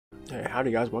Hey,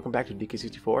 howdy guys, welcome back to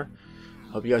DK64.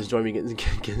 Hope you guys enjoy me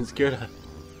getting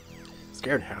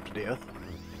scared half to death.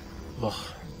 Ugh.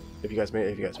 If you guys made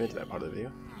it to that part of the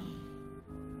video.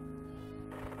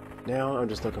 Now I'm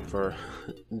just looking for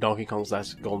Donkey Kong's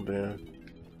last golden banana.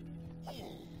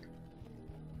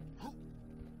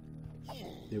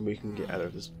 Then we can get out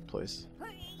of this place.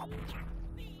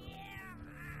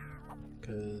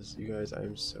 Cause you guys,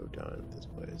 I'm so done with this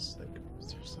place. Like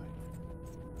seriously.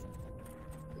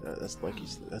 That's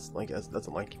a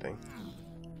lanky thing.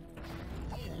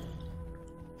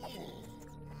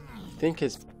 I think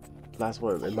his last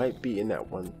one, it might be in that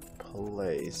one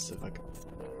place if I can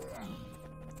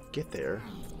get there.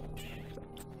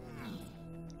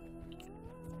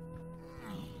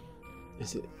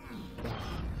 Is it?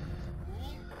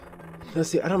 Let's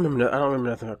see. I don't remember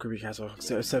nothing about Creepy Castle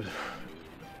except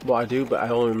well, I do, but I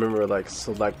only remember like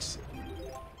select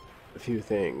a few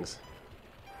things.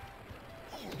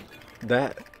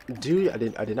 That dude, I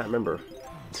did not remember.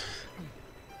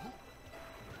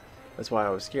 That's why I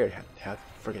was scared. Half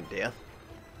freaking death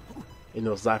in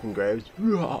those laughing graves.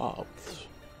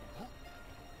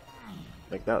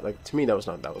 Like that. Like to me, that was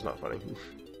not funny.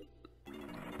 I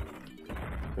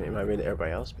mean, it might be to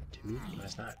everybody else, but to me, it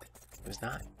was not. It was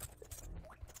not.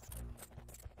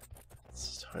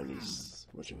 It's tiny.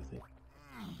 What you think?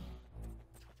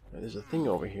 There's a thing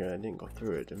over here. I didn't go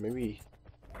through it, and maybe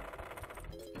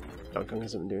Donkey Kong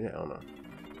has something doing it. I don't know.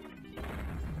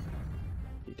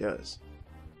 He does.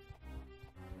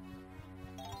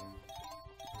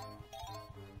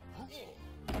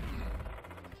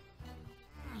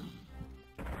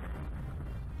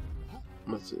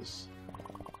 What's this?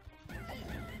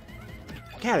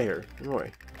 Get out of here! No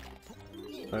way.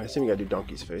 I assume you gotta do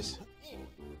Donkey's face.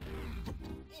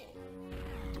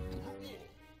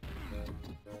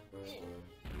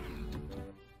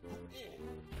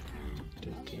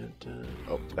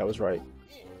 Oh, that was right.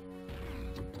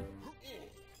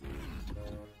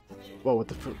 Whoa, what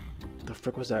the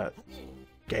frick was that?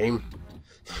 Game?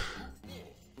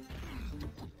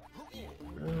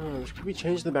 Should we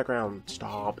change the background?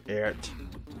 Stop it.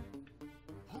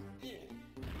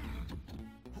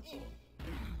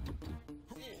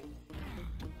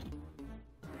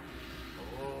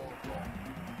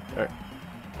 Alright.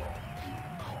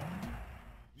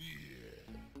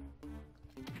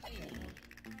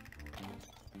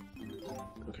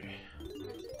 Okay.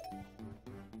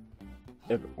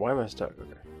 Why am I stuck?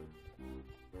 Okay.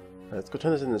 Let's go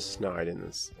turn this into snide in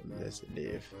this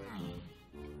live.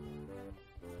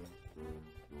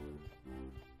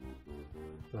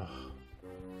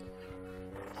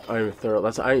 I'm thorough.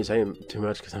 I ain't saying too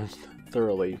much because I'm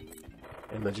thoroughly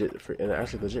and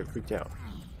actually legit freaked out.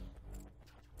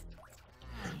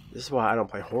 This is why I don't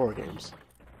play horror games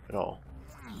at all.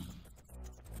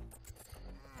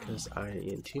 Because I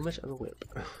am too much of a whip.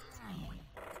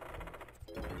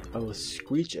 I will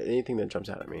screech at anything that jumps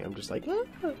out at me. I'm just like, ah.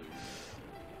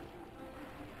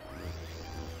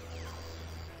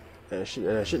 And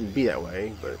I shouldn't be that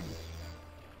way, but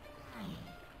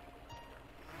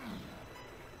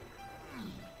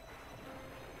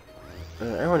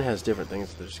everyone has different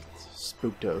things they're just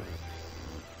spooked of.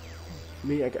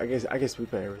 Me, I get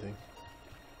spooked by everything.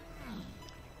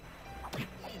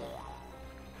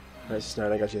 Alright,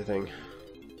 Snide, I got you a thing.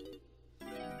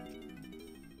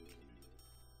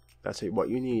 That's what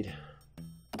you need.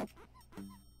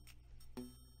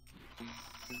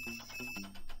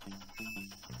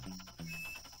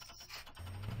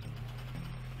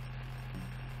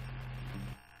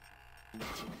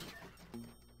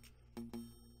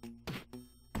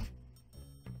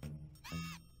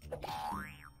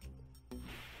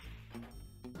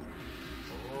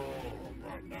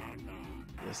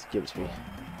 Yes, give it to me.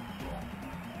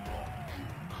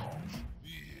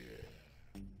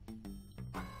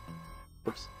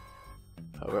 Oops.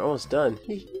 Oh, we're almost done.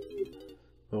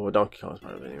 Well, Donkey Kong's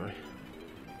part of it anyway.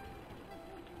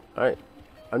 Alright.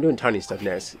 I'm doing tiny stuff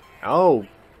next. Oh!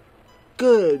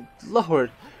 Good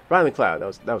lord! Right in the cloud.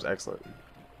 That was excellent.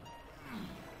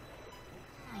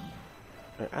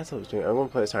 Alright, that's what I was doing. I'm going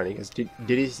to play this tiny because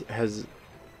Diddy has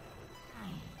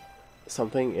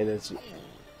something and it's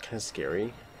kind of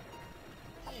scary.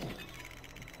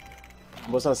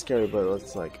 Well, it's not scary, but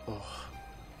it's like, oh,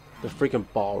 the freaking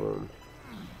ballroom.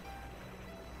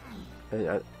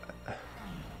 And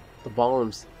the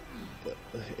ballrooms,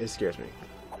 it scares me.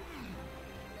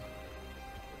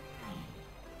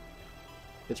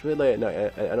 It's really late at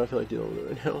night. I don't feel like dealing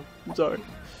with it right now. I'm sorry.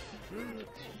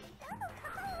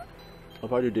 I'll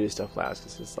probably do stuff last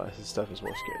because his stuff is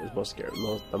more scary.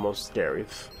 The most scary.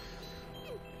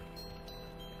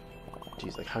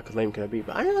 Jeez, like how lame can I be?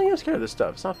 But I really am scared of this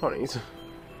stuff. It's not funny.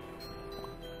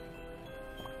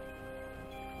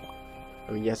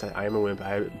 I mean, yes, I am a wimp.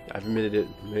 I've admitted it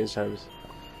many times.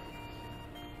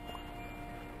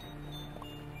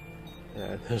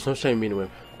 Yeah, there's no shame in being a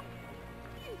wimp.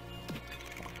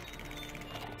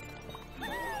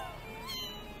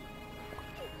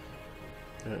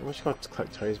 Alright, we're just going to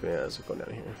collect Tiny's bananas. We'll go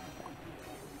down here.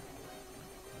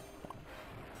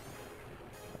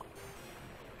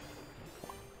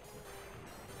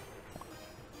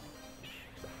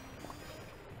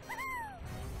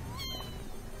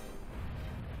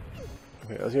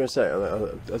 Okay, I was gonna say, I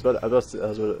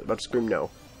was about to scream no.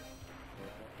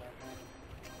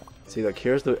 See, like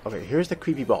here's the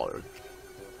creepy ballroom.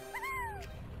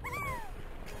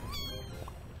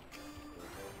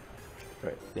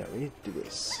 Right, yeah, we need to do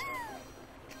this.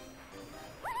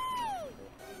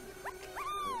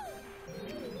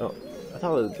 Oh, I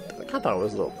kinda thought it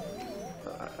was a little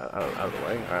out of the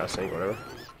way. I was saying whatever.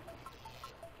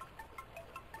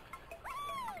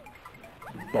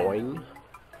 Boing.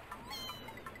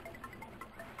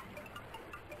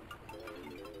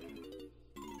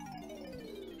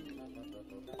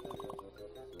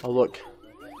 Oh look,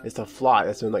 it's the fly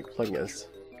that's been like plaguing us.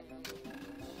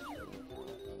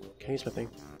 Can I use my thing?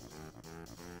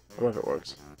 I don't know if it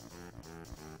works.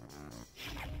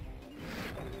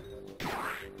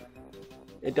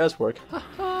 It does work.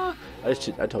 I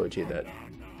totally cheated that.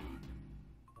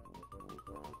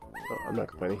 Oh, I'm not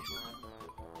complaining.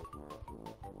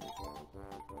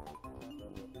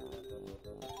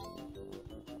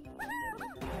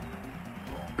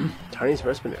 Tiny's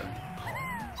first banana.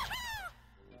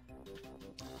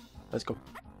 Let's go.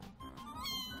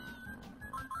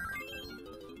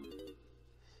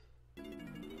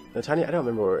 Now, Tiny, I don't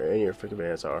remember where any of your freaking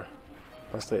bananas are.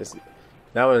 Honestly, it's,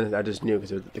 that one I just knew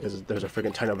because there's a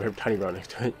freaking Tiny over here, Tiny round next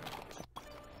to it.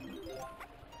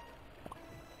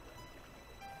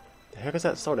 The heck is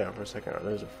that? Slow down for a second.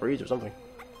 There's a freeze or something.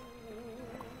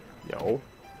 No,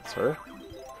 sir.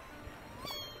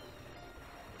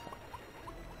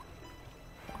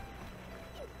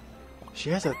 She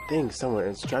has a thing somewhere,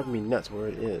 and it's driving me nuts where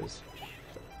it is.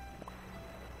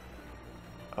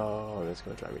 Oh, that's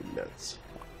gonna drive me nuts.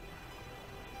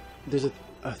 There's a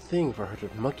thing for her to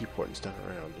monkey port and stuff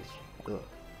around. Ugh.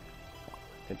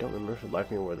 I don't remember for the life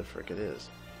of me where the frick it is.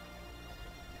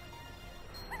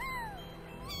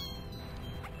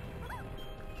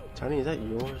 Tiny, is that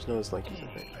yours? No, it's Lanky's,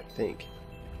 I think.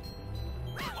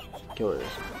 Kill it.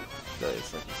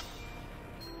 Nice.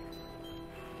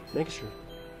 Make sure.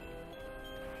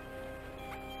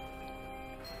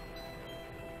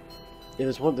 Yeah,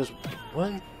 there's one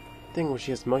thing where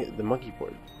she has the monkey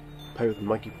port. Play with the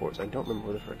monkey ports. I don't remember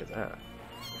where the frick it's at.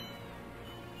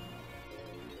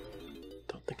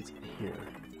 Don't think it's in here.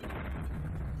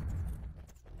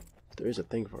 There is a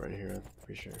thing for it in here, I'm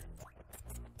pretty sure.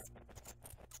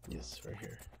 Yes, right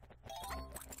here.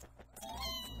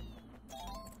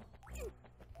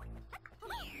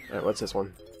 Alright, what's this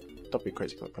one? Don't be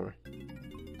crazy, Clever.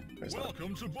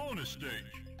 Welcome to bonus stage.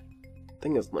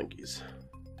 Thing is Linkies.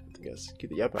 I guess.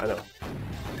 Keep it. Yep, I know.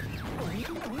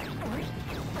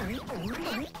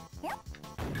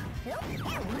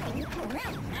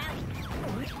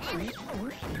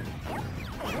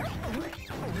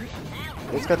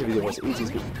 It's got to be the most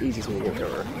easiest thing to get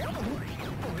ever.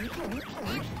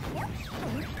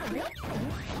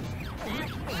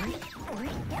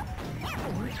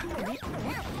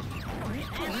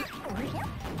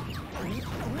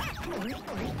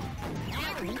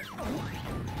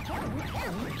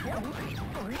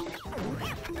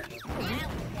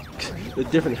 The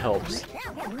different helps.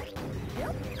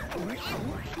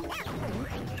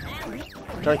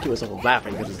 I'm trying to keep myself from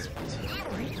laughing because it's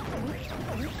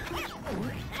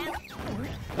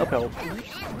help.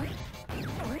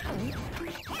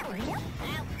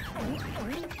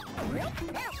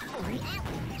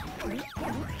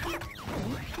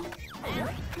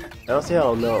 I don't see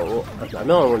how no. I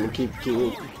know I wouldn't keep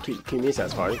me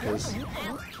satisfied because.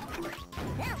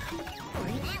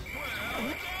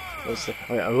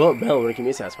 Oh yeah, I won't Bell when keep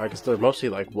me satisfied because they're mostly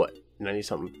like what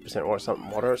 90-something% or something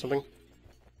water or something.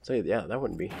 So yeah, that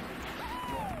wouldn't be.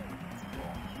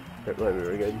 That might be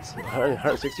really good.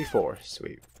 164,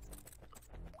 sweet.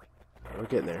 We're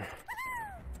getting there.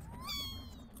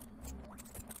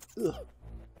 Ugh.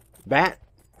 Bat,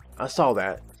 I saw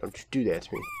that. Don't you do that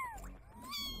to me.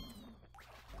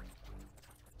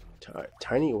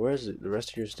 Tiny, where's the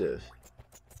rest of your stuff?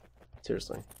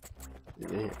 Seriously,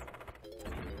 in here.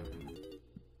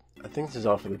 I think this is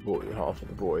all for the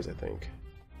boys. I think,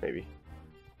 maybe.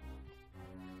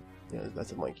 Yeah,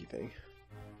 that's a monkey thing.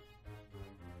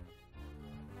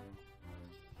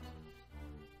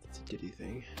 Diddy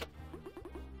thing.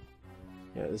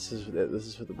 Yeah, this is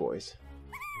for the boys.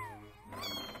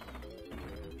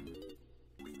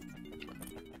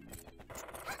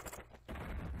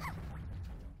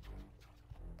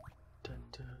 Dun,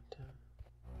 dun,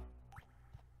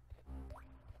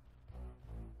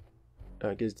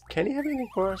 dun. Does Kenny have anything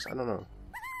for us? I don't know.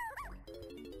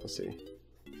 Let's see.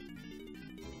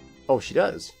 Oh, she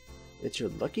does. It's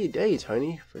your lucky day,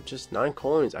 Tiny. For just 9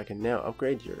 coins, I can now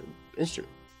upgrade your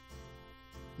instrument.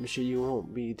 I'm sure you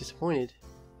won't be disappointed.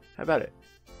 How about it?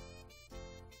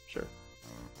 Sure.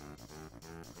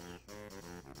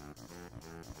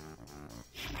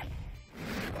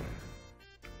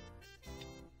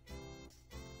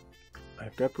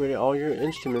 I've upgraded all your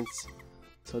instruments,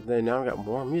 so they now got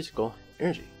more musical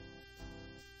energy.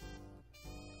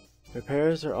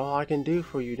 Repairs are all I can do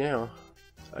for you now.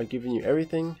 I've given you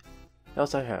everything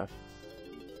else I have.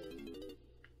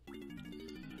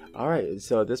 Alright,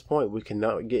 so at this point we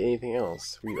cannot get anything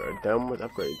else. We are done with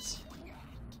upgrades.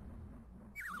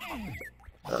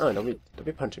 Don't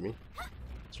be punching me.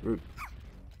 It's rude.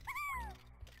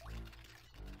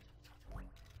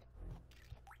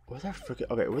 What's that freaking?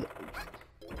 Okay, what?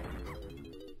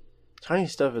 Tiny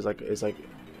stuff is like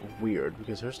weird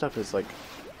because her stuff is like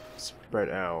spread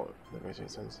out. That makes any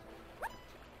sense.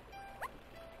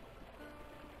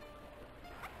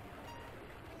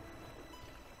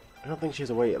 I don't think she has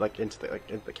a way like into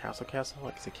the castle.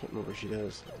 Like I can't remember if she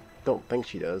does. Don't think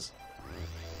she does.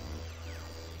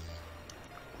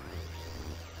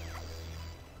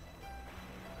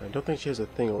 I don't think she has a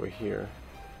thing over here.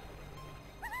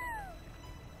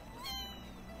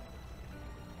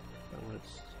 I want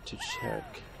to check.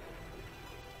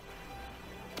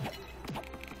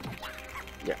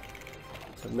 Yeah.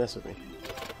 Don't mess with me.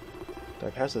 Did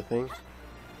I pass the thing?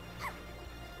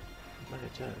 What did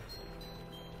I do?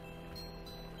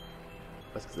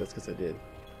 That's because I did.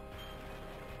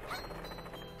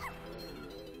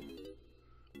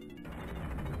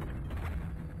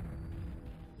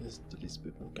 This diddy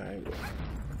spooping guy.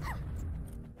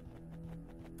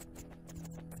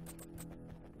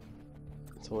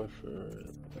 It's only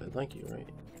for thank you, right?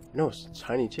 No, it's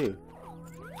tiny too.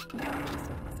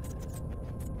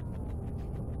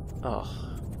 Oh,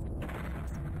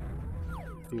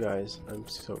 you guys, I'm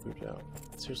so creeped out.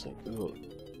 Seriously, ugh.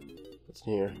 What's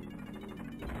in here?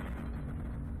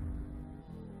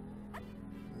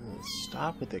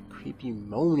 Stop with the creepy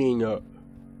moaning.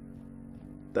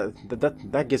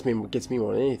 That gets me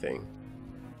more than anything.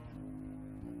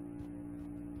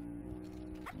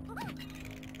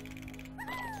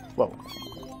 Whoa!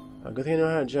 A good thing I know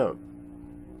how to jump.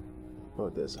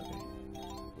 What with this? Okay.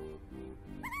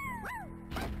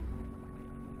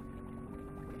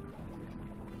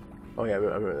 Oh yeah, I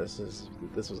remember this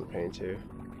was a pain too.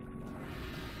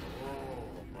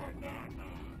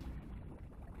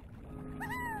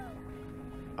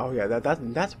 Oh yeah,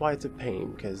 that's why it's a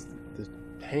pain, because the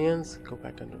hands go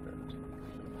back underground.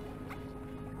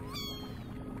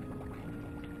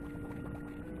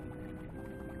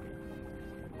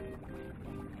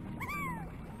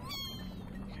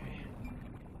 Okay.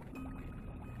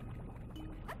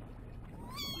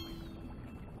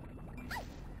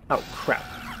 Oh crap!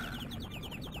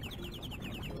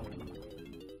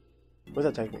 Where's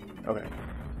that take me? Okay, I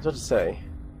was about to say.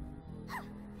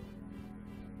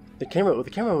 The camera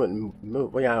wouldn't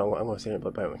move. Well, yeah, I'm gonna say it,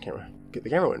 but by the camera. The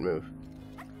camera wouldn't move.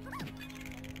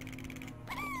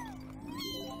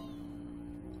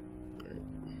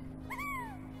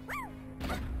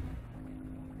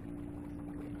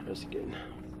 Just again.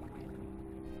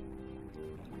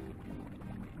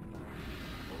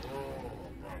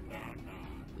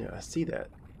 Yeah, I see that.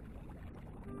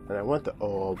 And I want the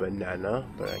oh banana,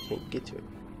 but I can't get to it.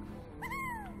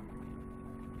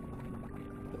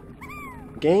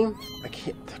 Game? I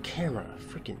can't. The camera.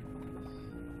 Freaking.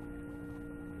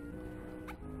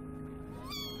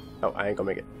 Oh, I ain't gonna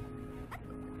make it.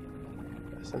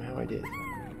 Somehow I did.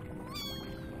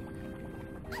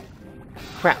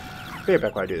 Crap. Be right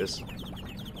back while I do this.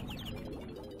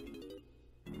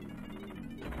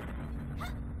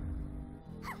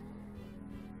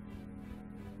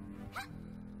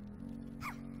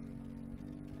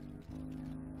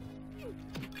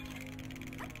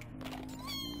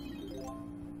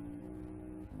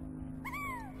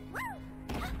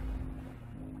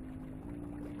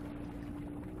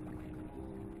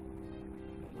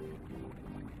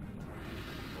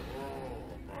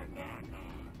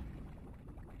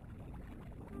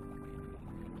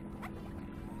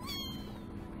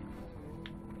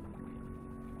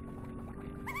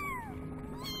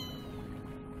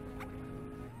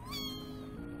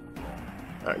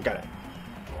 Alright, got it.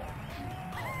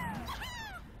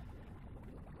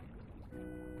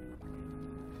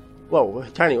 Whoa,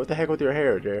 Tiny, what the heck with your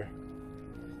hair there?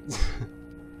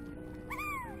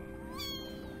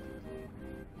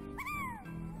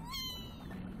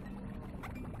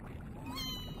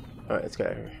 Alright, let's get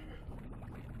out of here.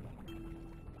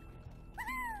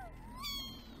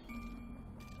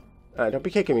 Don't be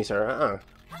kicking me, sir.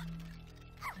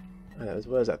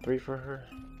 What is that, 3 for her?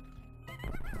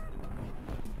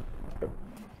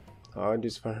 Oh, I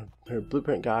just found her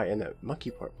blueprint guy in that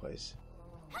monkey part place.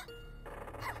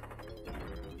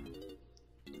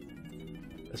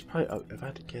 It's probably up. If I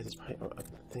had to guess, it's probably up the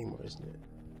thing more, isn't it?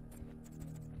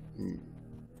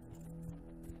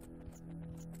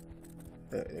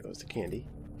 There goes the candy.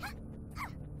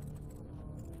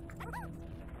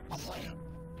 I'm trying to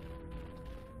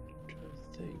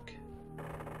think.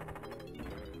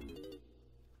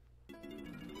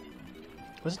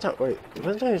 Wasn't that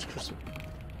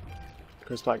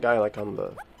Chris Black guy like on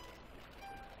the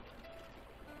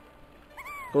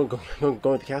going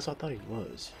to the castle? I thought he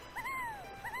was.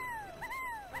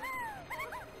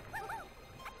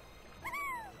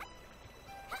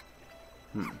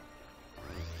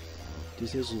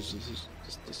 Decisions.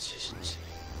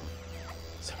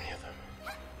 So many of them.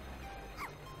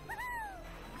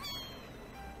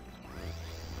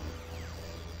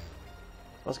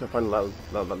 I was gonna find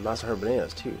lots of her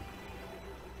bananas too.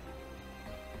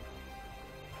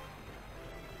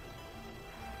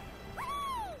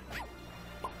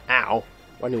 Ow!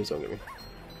 I knew he was gonna get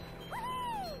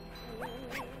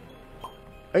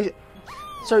me.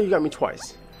 Sir, you got me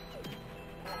twice.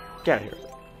 Get out of here.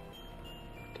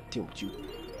 Deal with you.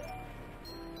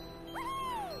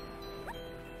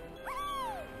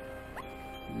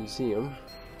 Museum.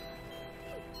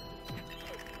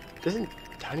 Doesn't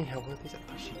Tiny have one of these? I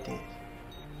thought she did.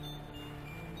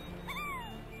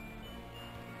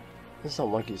 This is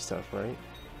some lucky stuff, right?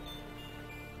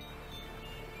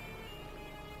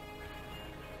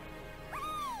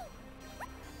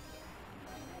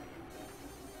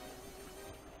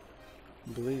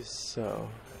 I believe so.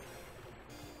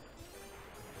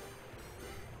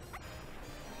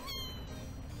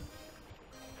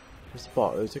 There's a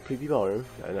ball. There's a creepy ballroom.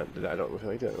 I don't feel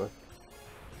like doing it.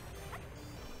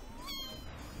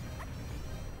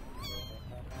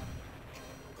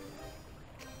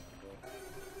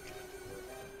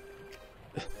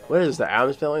 What is the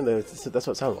Adams spelling? That's what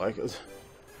it sounds like. This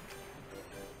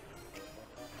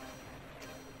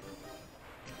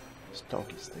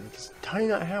donkey's thing. Does Tiny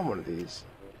not have one of these?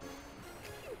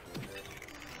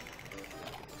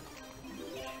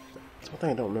 That's one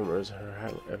thing I don't remember is her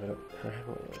having one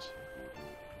of those.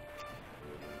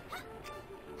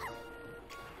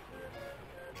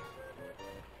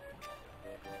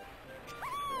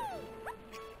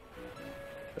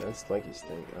 That's Lanky's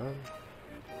thing.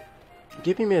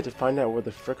 Give me a minute to find out where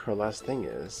the frick her last thing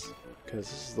is, because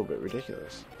this is a little bit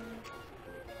ridiculous.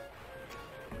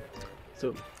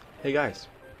 So, hey guys,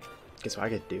 guess what I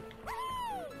get to do?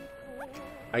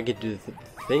 I get to do the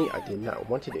thing I did not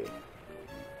want to do.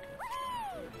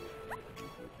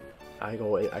 I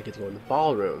get to go in the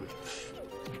ballroom.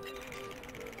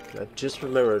 I just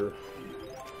remembered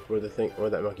where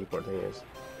that monkey port thing is.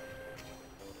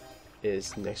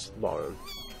 Is next to the ballroom.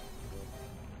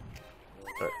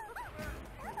 Alright.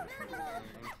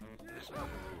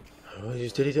 I'll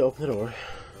use Diddy to open the door.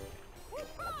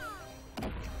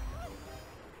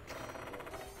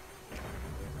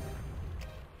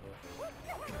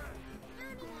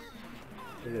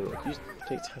 Anyway, you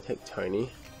take Tiny.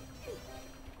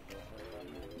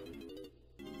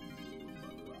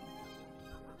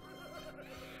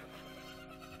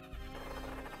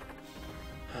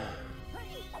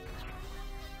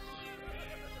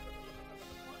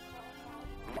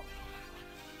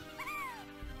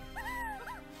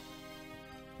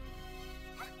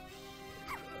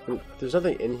 There's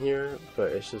nothing in here,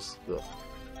 but it's just the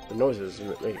noises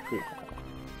make it creepy.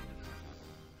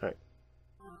 Alright.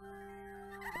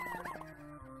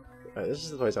 Alright, this is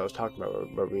the place I was talking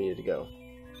about where we needed to go.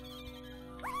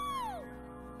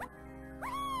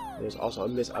 There's also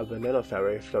a banana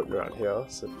fairy floating around here.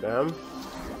 So, ma'am.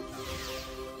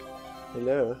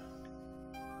 Hello.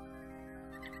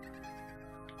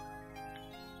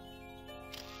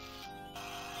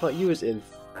 Well, you was in.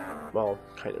 Well,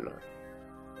 kind of not.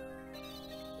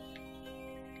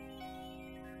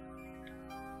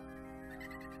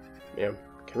 Ma'am,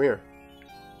 come here.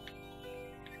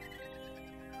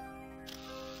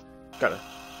 Got it.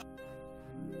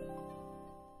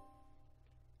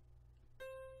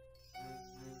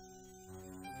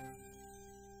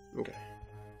 Okay.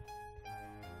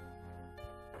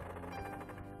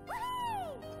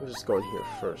 We'll just go in here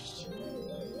first.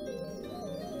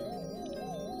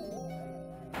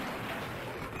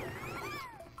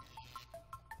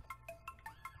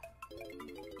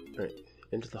 Alright,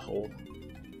 into the hole.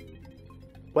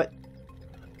 What?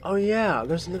 Oh yeah,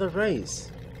 there's another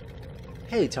race.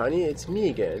 Hey Tiny, it's me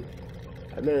again.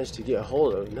 I managed to get a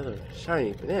hold of another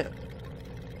shiny banana.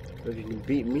 If you can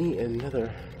beat me in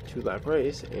another 2-lap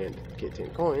race and get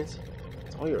 10 coins,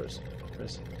 it's all yours.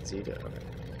 Press Z to... okay.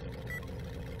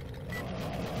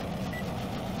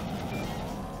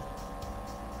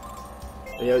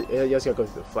 Yeah, you also gotta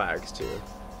go through the flags too.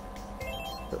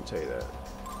 I'll tell you that.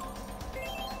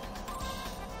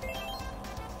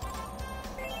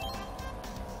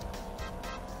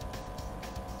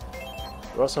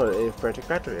 We're also in a frantic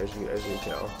factory, as you can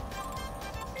tell.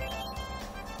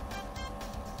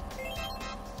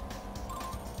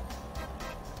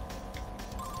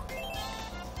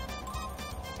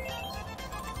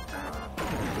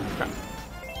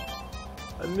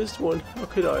 I missed one. How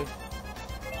could I?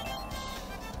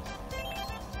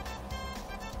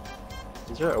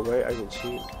 Is there a way I can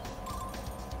cheat?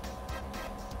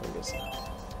 I guess not.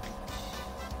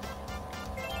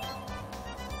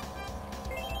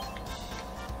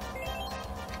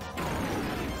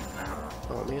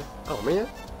 Oh man. Oh man.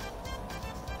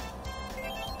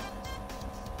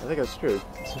 I think I was screwed.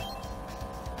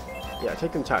 Yeah,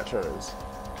 take them tight turns.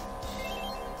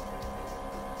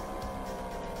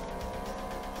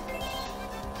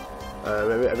 I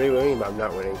may be winning, but I'm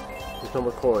not winning. There's no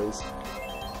more coins.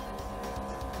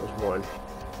 There's one.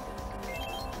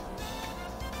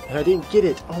 And I didn't get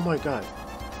it! Oh my god.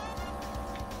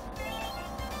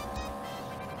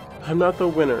 I'm not the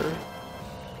winner.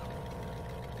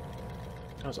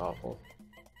 That was awful.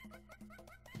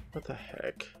 What the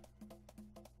heck?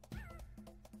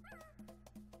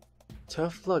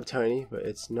 Tough luck, Tiny, but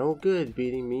it's no good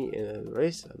beating me in a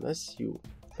race unless you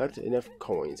collect enough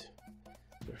coins.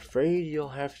 I'm afraid you'll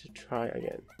have to try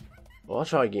again. Well, I'll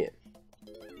try again.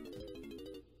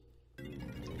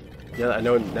 Yeah, I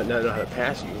know how to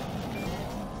pass you.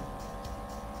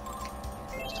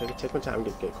 Just take my time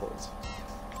and get coins.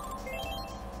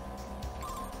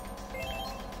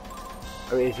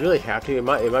 I mean, if you really have to, it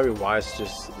might be wise to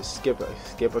just skip a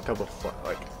couple of,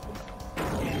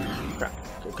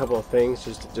 a couple of things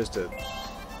just to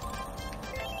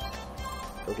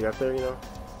get up there, you know.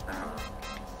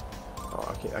 Oh,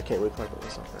 I can't really collect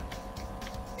this stuff there.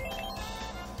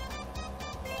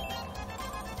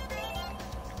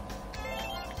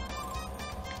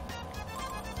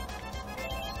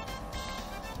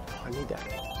 Oh, I need that.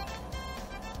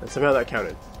 And somehow that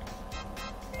counted.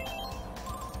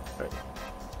 Alright.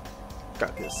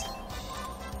 Got this.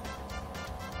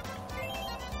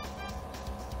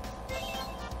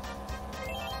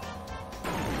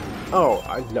 Oh,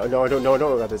 no, I don't know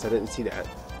about this. I didn't see that.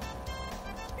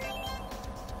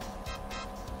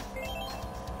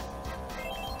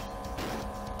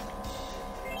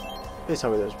 Please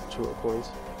tell me there's 2 more coins.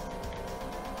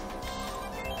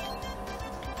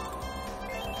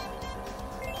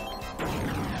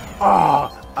 Ah,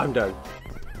 oh, I'm done.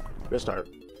 Restart.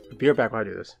 Be right back while I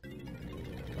do this.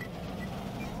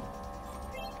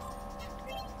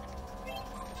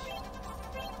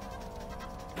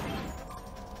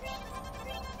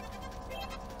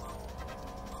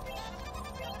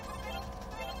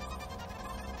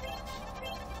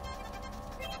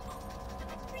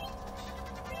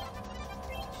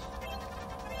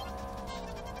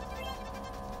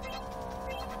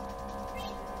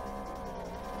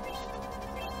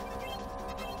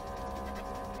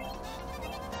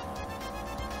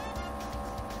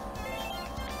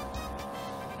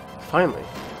 Finally.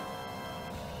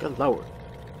 Got lower.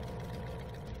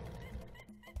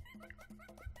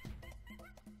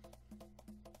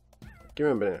 Give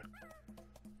me a banana.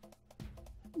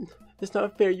 It's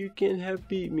not fair, you can't have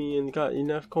beat me and got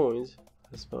enough coins.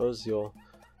 I suppose you'll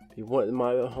be wanting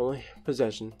my only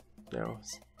possession now.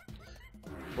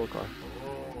 Full car.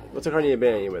 What's the car need a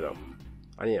banana anyway though?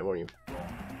 I need it more than you.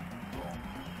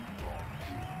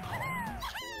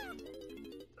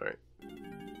 Alright.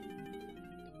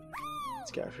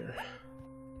 Let's get out of here.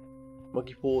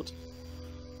 Monkey port.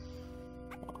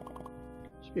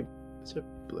 Should be, is there a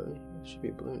balloon? There should be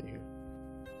a balloon in here.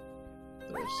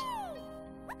 There's.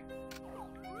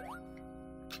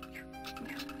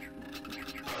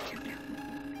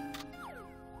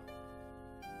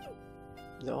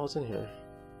 Is that all that's in here?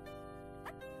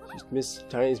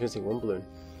 Tiny's missing one balloon.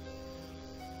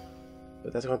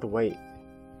 But that's going to have to wait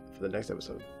for the next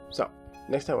episode. So,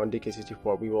 next time on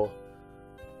DK64, we will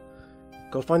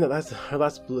go find her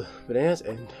last bananas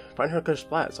and find her cursed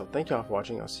splat. So, thank y'all for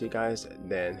watching. I'll see you guys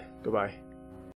then. Goodbye.